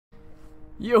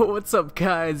Yo, what's up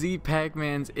guys?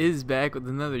 ePACMANz is back with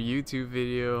another YouTube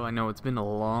video. I know it's been a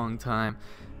long time,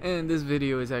 and this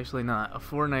video is actually not a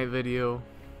Fortnite video.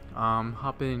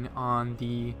 Hopping on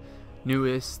the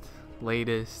newest,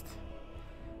 latest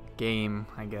game,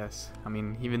 I guess. I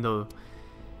mean, even though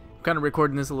I'm kind of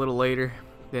recording this a little later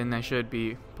than I should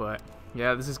be, but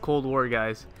yeah, this is Cold War,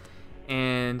 guys.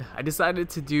 And I decided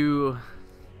to do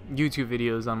YouTube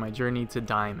videos on my journey to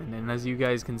Diamond, and as you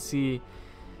guys can see,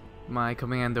 my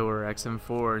Commando or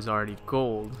XM4 is already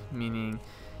gold, meaning,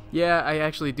 yeah, I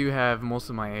actually do have most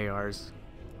of my ARs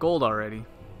gold already.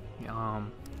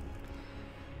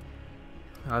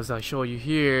 As I show you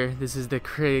here, this is the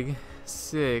Krieg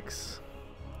 6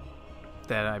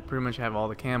 that I pretty much have all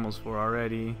the camos for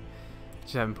already.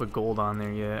 Just haven't put gold on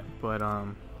there yet, but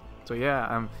so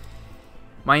yeah,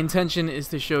 my intention is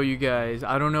to show you guys.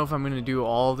 I don't know if I'm gonna do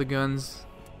all the guns,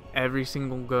 every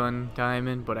single gun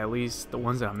diamond, but at least the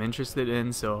ones that I'm interested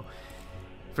in. So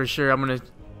for sure I'm gonna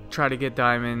try to get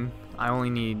diamond. I only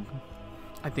need,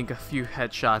 I think, a few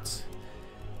headshots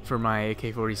for my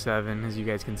AK-47. As you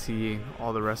guys can see,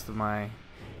 all the rest of my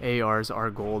ARs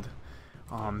are gold.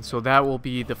 So that will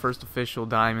be the first official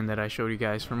diamond that I showed you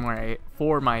guys for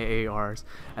my ARs,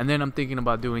 and then I'm thinking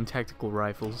about doing tactical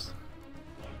rifles.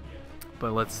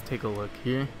 But let's take a look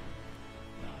here.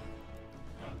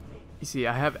 You see,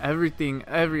 I have everything,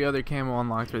 every other camo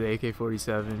unlocked for the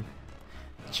AK-47.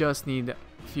 Just need a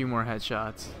few more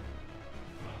headshots.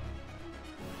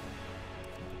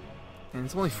 And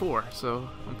it's only 4, so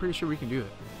I'm pretty sure we can do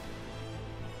it.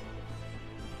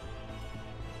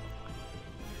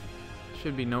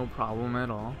 Should be no problem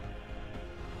at all.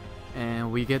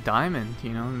 And we get diamond,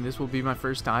 you know, and this will be my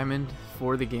first diamond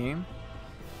for the game.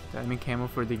 Diamond camo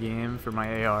for the game, for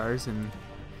my ARs, and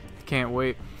can't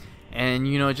wait. And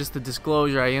you know, just a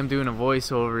disclosure, I am doing a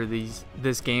voiceover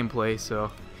this gameplay,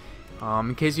 so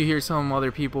in case you hear some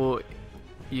other people,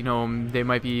 you know, they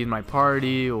might be in my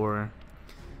party, or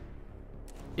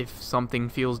if something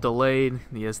feels delayed,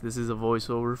 yes, this is a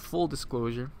voiceover, full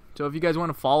disclosure. So if you guys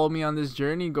want to follow me on this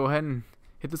journey, go ahead and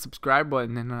hit the subscribe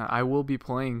button, and I will be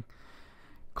playing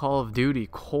Call of Duty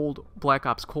Black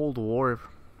Ops Cold War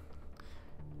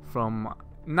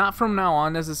not from now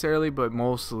on necessarily, but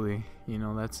mostly. You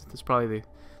know, that's probably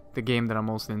the game that I'm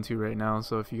most into right now.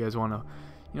 So if you guys want to,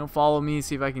 you know, follow me,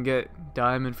 see if I can get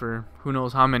diamond for who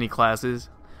knows how many classes.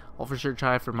 I'll for sure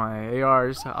try for my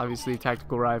ARs, obviously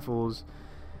tactical rifles,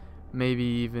 maybe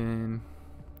even,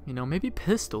 you know, maybe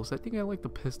pistols. I think I like the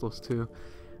pistols too.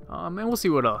 And we'll see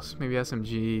what else. Maybe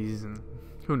SMGs, and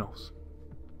who knows.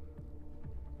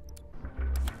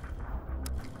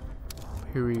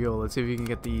 Here we go. Let's see if we can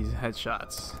get these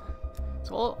headshots.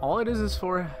 So all it is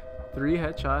 3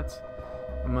 headshots.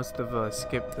 I must have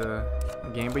skipped the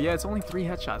game, but yeah, it's only 3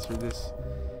 headshots for this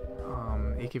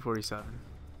AK-47.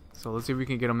 So let's see if we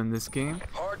can get them in this game.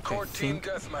 I think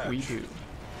we do.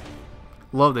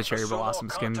 Love the cherry blossom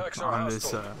skin on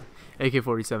this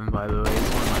AK-47, by the way.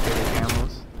 It's one of my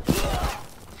favorite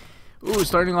camos. Ooh,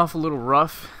 starting off a little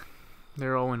rough.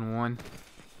 They're 0-1.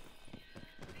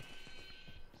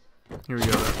 Here we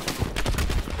go.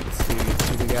 Let's see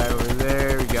the guy over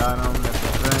there. We got him. That's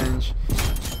revenge.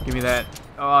 Give me that.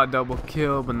 Oh, double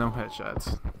kill, but no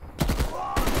headshots.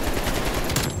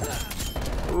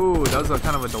 Ooh, that was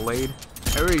kind of a delayed.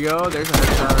 There we go. There's a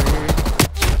headshot right here.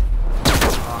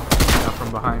 Oh, not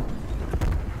from behind.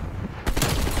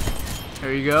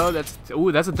 There you go. That's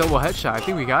a double headshot. I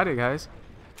think we got it, guys.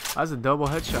 That's a double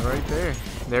headshot right there.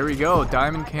 There we go.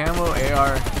 Diamond camo,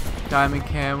 AR, diamond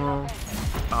camo.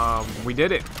 We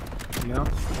did it, you know.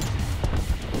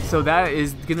 So that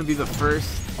is gonna be the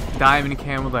first diamond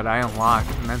camo that I unlock,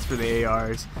 and that's for the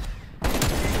ARs.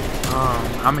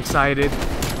 I'm excited.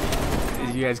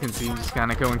 As you guys can see, I'm just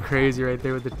kind of going crazy right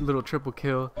there with the little triple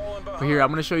kill. But here, I'm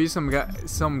gonna show you some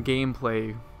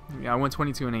gameplay. I went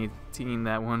 22 and 18.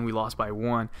 That one we lost by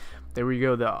 1. There we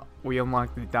go. We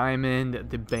unlocked the diamond,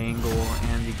 the bangle,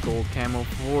 and the gold camo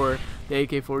for the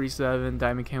AK-47.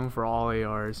 Diamond camo for all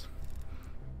ARs.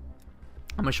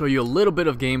 I'm going to show you a little bit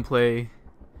of gameplay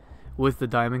with the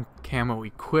diamond camo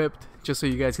equipped, just so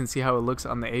you guys can see how it looks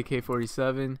on the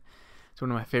AK-47. It's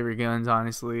one of my favorite guns,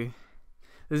 honestly.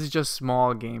 This is just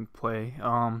small gameplay.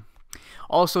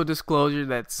 Also, disclosure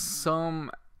that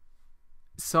some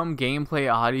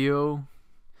gameplay audio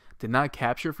did not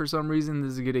capture for some reason.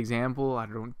 This is a good example. I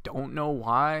don't know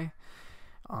why.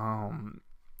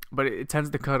 But it tends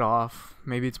to cut off.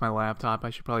 Maybe it's my laptop.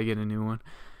 I should probably get a new one.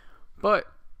 But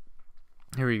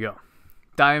here we go.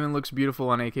 Diamond looks beautiful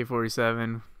on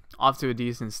AK-47. Off to a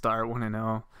decent start,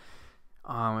 1-0.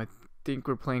 I think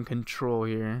we're playing control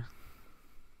here.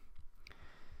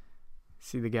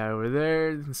 See the guy over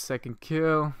there, second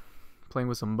kill. Playing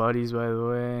with some buddies, by the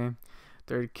way.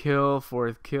 Third kill,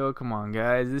 fourth kill. Come on,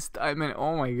 guys. This diamond,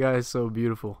 oh my god, is so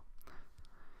beautiful.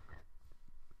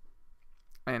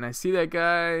 And I see that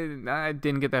guy. I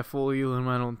didn't get that full elim,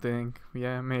 I don't think.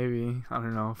 Yeah, maybe. I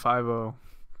don't know. 5-0.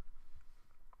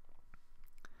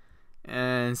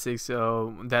 And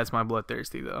 6-0. That's my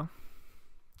bloodthirsty, though.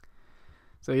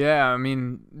 So yeah, I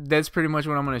mean, that's pretty much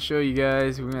what I'm going to show you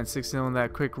guys. We went 6-0 in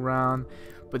that quick round.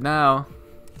 But now,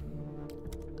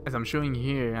 as I'm showing you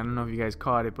here, I don't know if you guys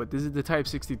caught it, but this is the Type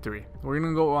 63. We're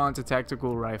going to go on to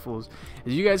tactical rifles.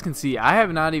 As you guys can see, I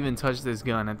have not even touched this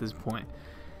gun at this point.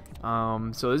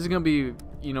 So this is going to be,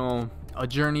 you know, a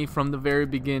journey from the very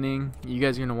beginning. You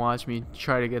guys are going to watch me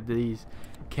try to get these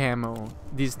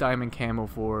diamond camo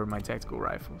for my tactical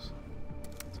rifles.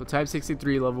 So Type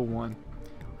 63 level 1.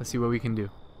 Let's see what we can do.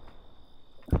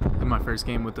 In my first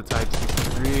game with the Type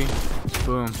 63.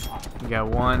 Boom. We got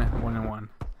 1 and 1.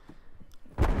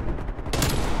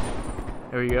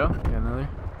 There we go. Got another.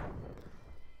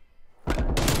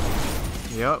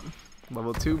 Yep.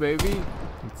 Level 2, baby.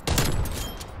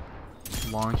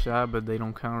 Long shot, but they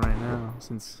don't count right now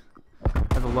since I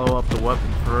have to low up the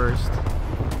weapon first.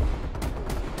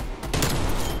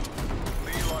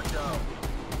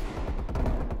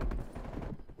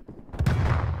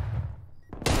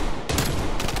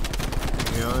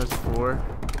 There we go. That's 4.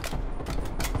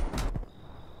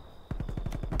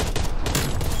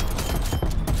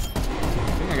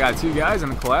 I got 2 guys in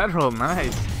the collateral.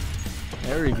 Nice.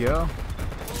 There we go.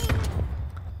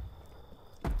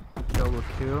 Double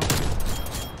kill.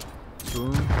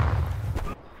 Boom.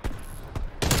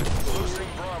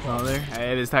 Another.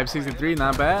 Hey, this Type 63,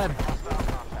 not bad.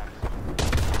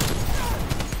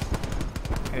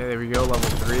 Hey, there we go. Level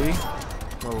 3.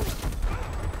 Level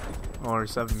or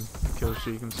 7 kill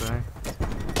streak. I'm sorry.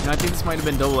 You know, I think this might have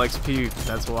been double XP.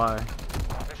 That's why.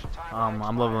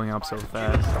 I'm leveling up so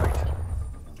fast.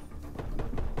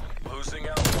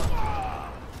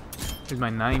 Here's my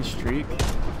 9 streak.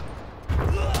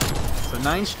 So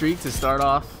 9 streak to start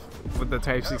off with the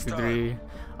Type 63.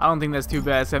 I don't think that's too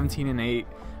bad. 17 and 8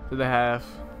 for the half.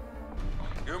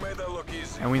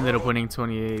 And we ended up winning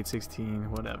 28,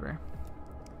 16, whatever.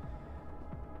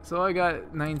 So I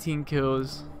got 19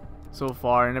 kills so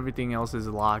far, and everything else is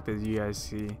locked, as you guys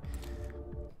see.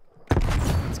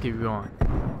 Let's keep going.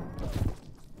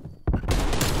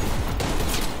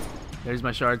 There's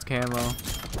my shards camo.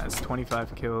 That's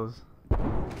 25 kills.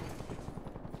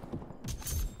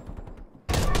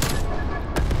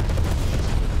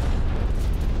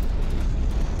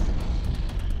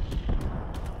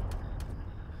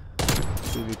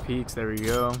 CV peaks, there we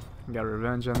go. Got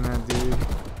revenge on that dude.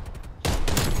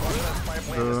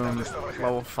 Boom.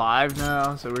 Level 5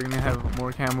 now, so we're gonna have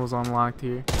more camos unlocked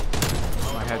here.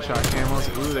 My headshot camos.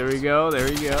 Ooh, there we go, there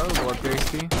we go.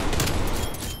 Bloodthirsty.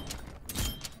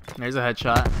 There's a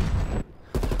headshot.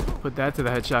 Put that to the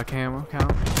headshot camo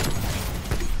count.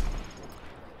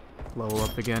 Level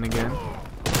up again.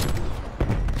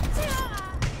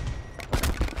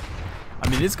 I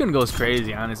mean, this gun goes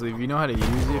crazy, honestly. If you know how to use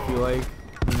it, if you like,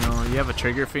 you know, you have a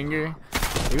trigger finger,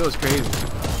 it goes crazy.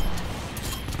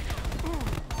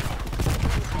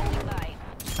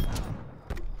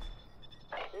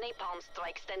 Napalm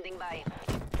strike standing by.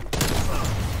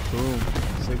 Boom.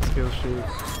 6 kill streak.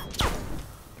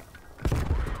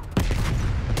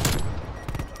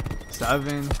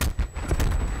 7.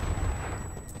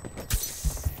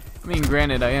 I mean,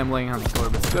 granted, I am laying on the floor,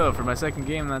 but still, for my second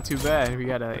game, not too bad. We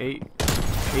got a 8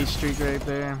 streak right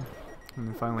there, and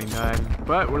we finally died.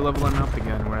 But we're leveling up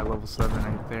again. We're at level 7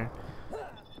 right there.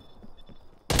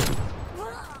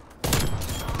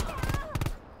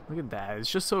 Look at that. It's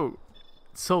just so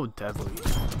deadly.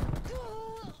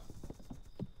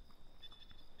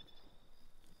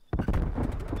 I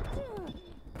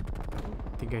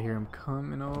think I hear him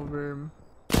coming over.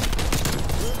 There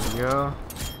we go.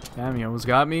 Damn, he almost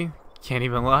got me. Can't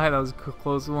even lie, that was a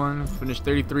close one. Finished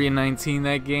 33 and 19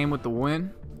 that game with the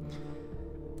win.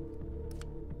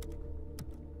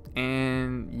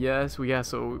 And yes, we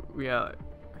got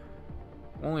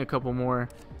only a couple more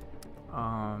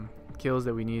kills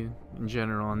that we need in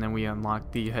general, and then we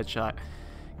unlock the headshot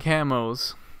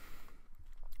camos.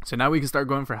 So now we can start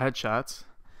going for headshots.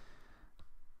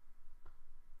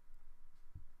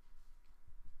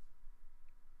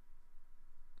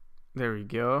 There we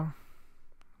go.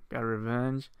 Got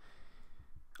revenge.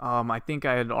 I think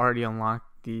I had already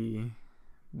unlocked the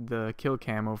kill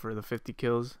camo for the 50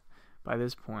 kills by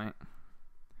this point.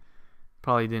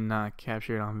 Probably did not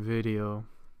capture it on video.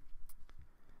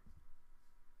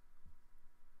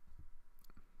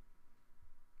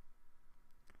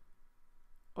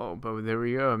 Oh, but there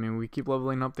we go. I mean, we keep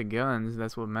leveling up the guns.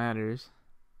 That's what matters.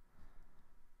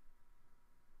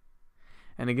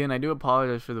 And again, I do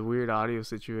apologize for the weird audio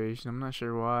situation. I'm not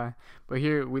sure why. But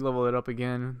here, we level it up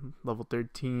again. Level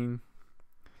 13.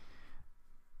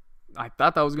 I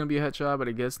thought that was going to be a headshot, but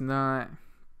I guess not.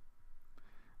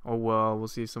 Oh well, we'll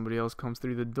see if somebody else comes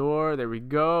through the door. There we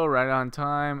go. Right on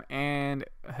time. And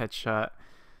a headshot.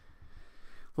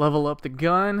 Level up the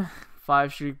gun.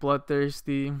 5 streak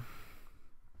bloodthirsty.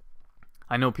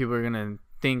 I know people are going to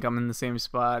think I'm in the same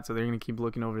spot, so they're going to keep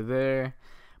looking over there.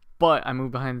 But I move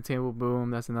behind the table.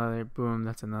 Boom. That's another. Boom.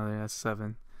 That's another. That's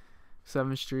 7.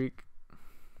 7 streak.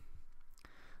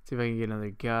 See if I can get another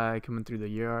guy coming through the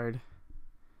yard.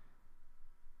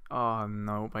 Oh,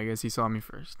 nope. I guess he saw me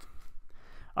first.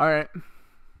 Alright.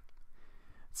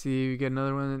 Let's see. We get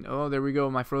another one. Oh, there we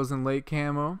go. My Frozen Lake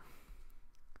camo.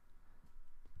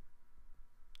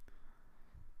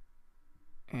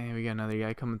 And we got another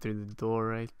guy coming through the door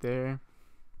right there.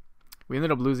 We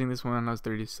ended up losing this one. I was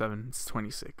 37. It's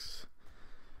 26.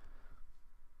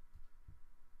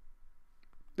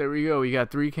 There we go. We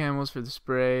got 3 camos for the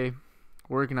spray.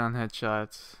 Working on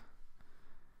headshots.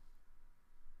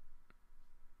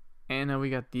 And now we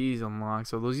got these unlocked.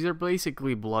 So these are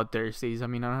basically bloodthirsties. I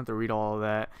mean, I don't have to read all of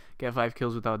that. Get 5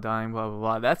 kills without dying, blah, blah,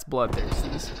 blah. That's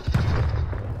bloodthirsties.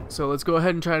 So let's go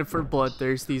ahead and try it for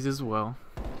bloodthirsties as well.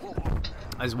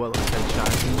 As well as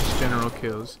headshots and just general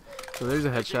kills. So there's a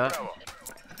headshot.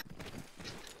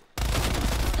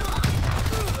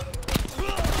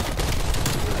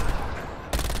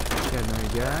 Got another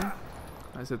guy.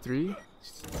 That's a 3.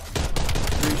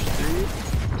 3.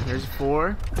 There's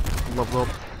 4. Level up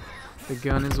the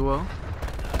gun as well.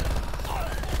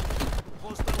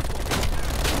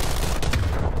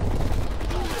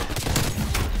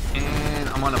 And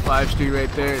I'm on a 5 streak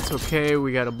right there. It's okay.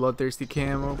 We got a bloodthirsty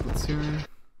camo platoon.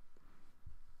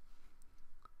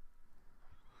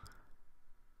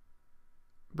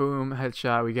 Boom,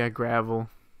 headshot. We got gravel.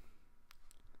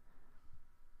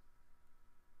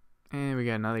 And we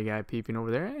got another guy peeping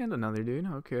over there. And another dude.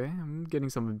 Okay, I'm getting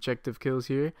some objective kills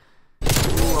here.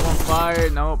 Ooh, I'm on fire.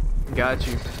 Nope. Got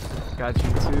you. Got you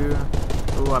too.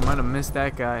 Ooh, I might have missed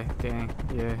that guy. Dang.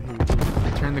 Yeah,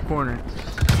 he turned the corner.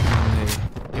 And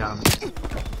they got him.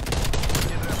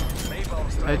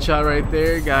 Headshot right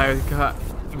there. Guy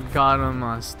got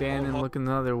him standing looking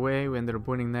the other way. We ended up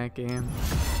winning that game.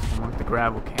 I want the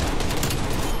gravel can.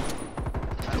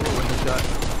 Headshot.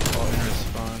 Oh, there's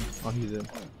spawn. Oh, he's in.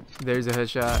 There's a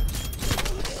headshot.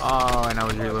 Oh, and I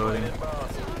was reloading.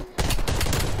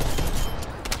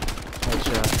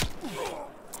 Headshot.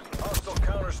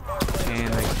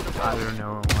 And I don't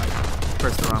know, like,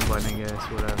 pressed the wrong button, I guess,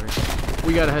 whatever.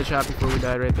 We got a headshot before we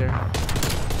died right there.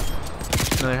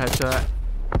 Another headshot.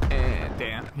 And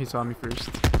damn, he saw me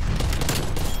first.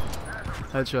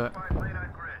 Headshot.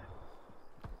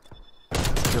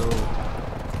 Let's go.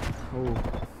 Oh,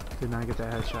 did not get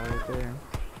that headshot right there.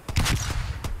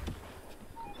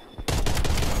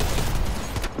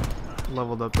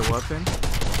 Leveled up the weapon.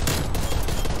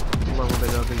 Leveled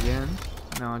it up again.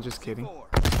 No, I'm just kidding.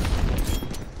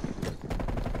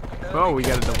 Oh, we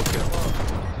got a double kill.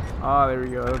 Oh, there we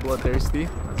go. They're bloodthirsty.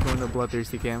 Let's go into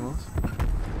bloodthirsty camos.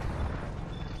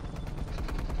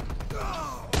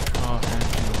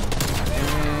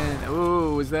 And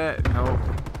ooh, was that? Nope.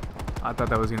 I thought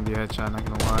that was gonna be a headshot. Not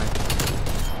gonna lie.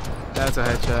 That's a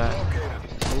headshot.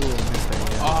 Ooh, missed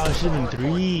that. Oh, it should have been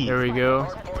 3. There we go.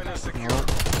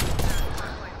 Nope.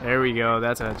 There we go.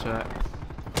 That's a headshot.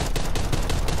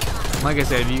 Like I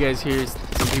said, if you guys hear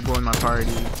some people in my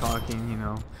party talking, you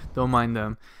know, don't mind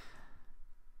them.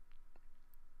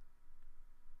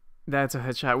 That's a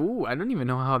headshot. Ooh, I don't even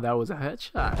know how that was a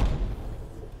headshot.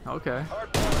 Okay.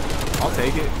 I'll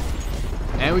take it.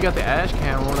 And we got the ash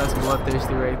camel. That's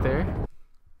bloodthirsty right there.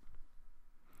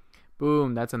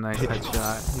 Boom. That's a nice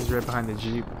headshot. He's right behind the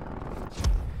Jeep.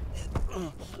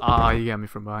 Ah, you got me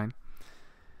from behind.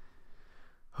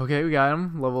 Okay, we got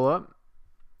him. Level up.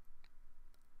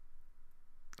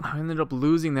 I ended up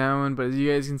losing that one, but as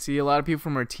you guys can see, a lot of people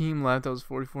from our team left. I was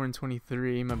 44 and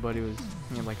 23. My buddy was,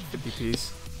 he had like 50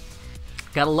 piece.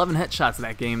 Got 11 headshots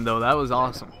that game though. That was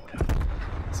awesome.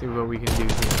 Let's see what we can do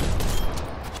here.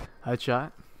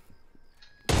 Headshot.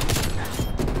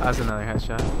 That's another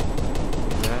headshot.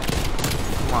 Look at that.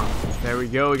 Come on. There we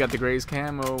go. We got the greatest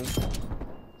camo.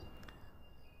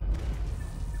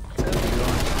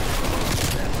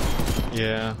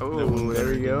 Yeah. Oh, there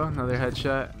we go. Another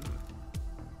headshot.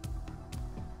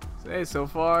 Hey, so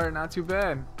far, not too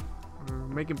bad. We're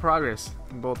making progress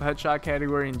in both headshot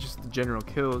category and just the general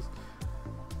kills.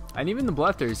 And even the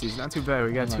bloodthirsties, not too bad.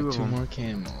 We got 2 of them. 2 more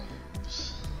camos.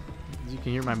 As you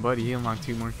can hear my buddy, he unlocked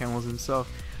 2 more camels himself.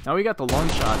 Now we got the long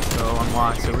shots though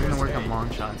unlocked, so we're gonna work on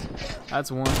long shots. That's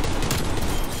 1.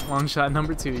 Long shot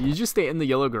number 2. You just stay in the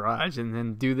yellow garage and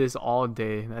then do this all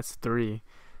day. That's 3.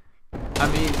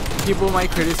 I mean, people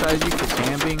might criticize you for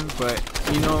camping, but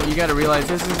you know, you gotta realize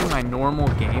this isn't my normal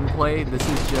gameplay. This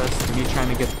is just me trying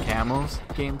to get the camos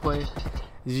gameplay.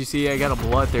 As you see, I got a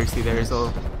bloodthirsty there,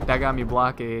 so that got me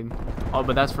blockade. Oh,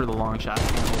 but that's for the long shot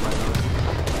camo, by the way.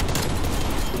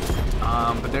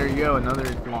 But there you go, another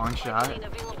long shot. You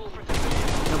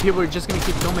know, people are just gonna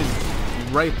keep coming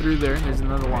right through there. There's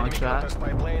another long shot. Just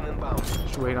wait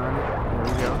on it. There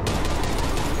we go.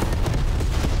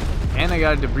 And I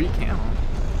got a debris camo.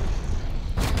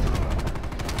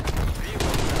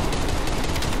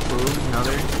 Boom,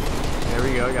 another. There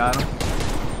we go, got him.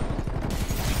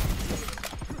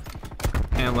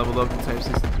 And leveled up to Type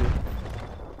 63.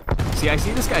 See, I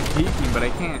see this guy peeking, but I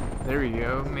can't. There we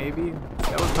go, maybe.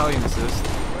 That was probably an assist.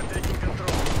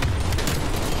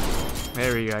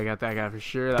 There we go, I got that guy for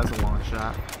sure. That's a long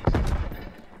shot.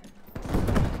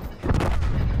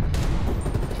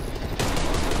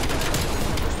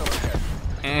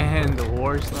 And the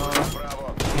Warsaw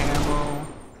camo.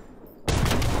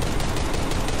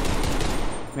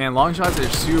 Man, long shots are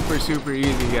super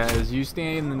easy, guys. You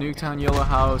stay in the Nuketown yellow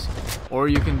house, or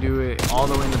you can do it all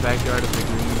the way in the backyard of the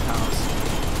greenhouse.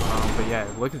 But yeah,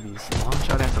 look at these. Long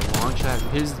shot after long shot.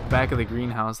 Here's the back of the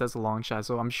greenhouse. That's a long shot.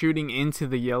 So I'm shooting into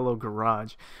the yellow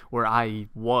garage where I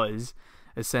was,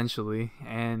 essentially.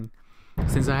 And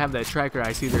since I have that tracker,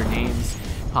 I see their names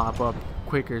pop up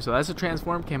quicker. So that's a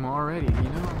transform camo already, you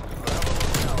know?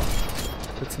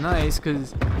 It's nice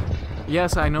because,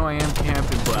 yes, I know I am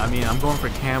camping, but I mean, I'm going for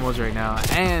camos right now.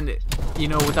 And, you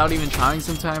know, without even trying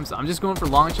sometimes, I'm just going for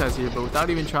long shots here, but without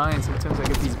even trying, sometimes I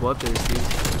get these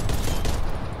bloodthirsties.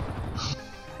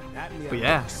 But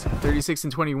yeah, 36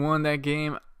 and 21 that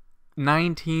game.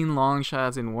 19 long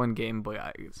shots in 1 game, but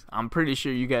guys, I'm pretty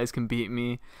sure you guys can beat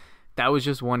me. That was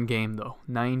just 1 game though.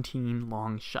 19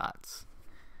 long shots.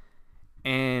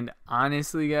 And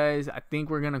honestly, guys, I think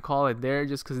we're gonna call it there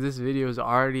just because this video is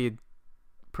already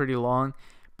pretty long.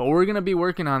 But we're gonna be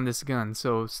working on this gun,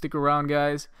 so stick around,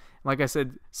 guys. Like I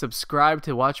said, subscribe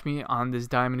to watch me on this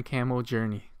diamond camo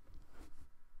journey.